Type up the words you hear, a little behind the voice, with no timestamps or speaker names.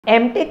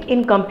M.Tech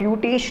in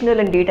Computational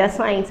and Data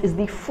Science is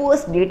the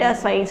first data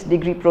science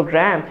degree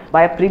program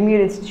by a premier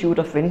institute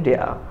of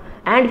India.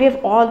 And we have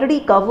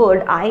already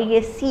covered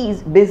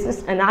IISc's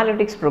Business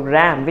Analytics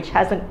program, which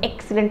has an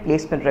excellent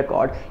placement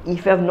record.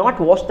 If you have not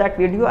watched that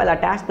video, I'll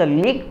attach the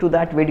link to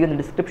that video in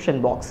the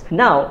description box.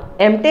 Now,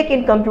 M.Tech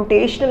in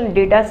Computational and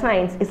Data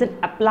Science is an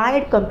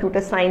applied computer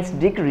science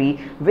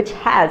degree which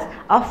has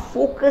a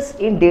focus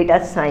in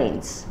data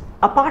science.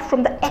 Apart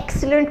from the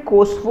excellent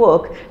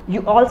coursework,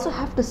 you also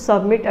have to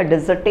submit a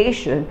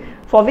dissertation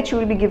for which you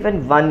will be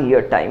given 1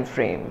 year time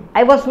frame.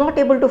 I was not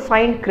able to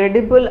find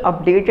credible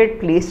updated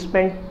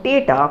placement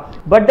data,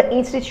 but the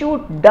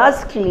institute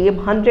does claim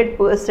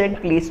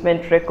 100%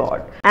 placement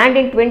record. And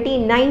in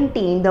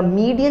 2019, the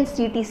median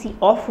CTC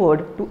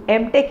offered to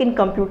M.Tech in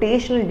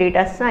Computational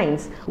Data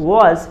Science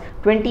was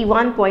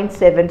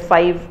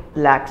 21.75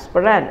 lakhs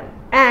per annum.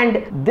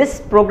 And this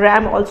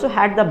program also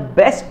had the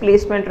best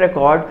placement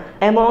record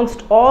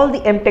amongst all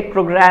the M.Tech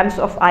programs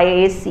of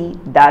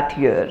IISc that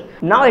year.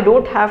 Now I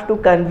don't have to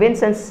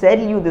convince and sell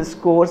you this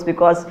course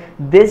because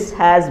this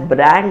has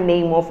brand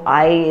name of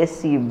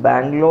IISc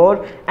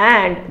Bangalore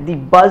and the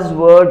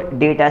buzzword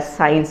data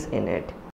science in it.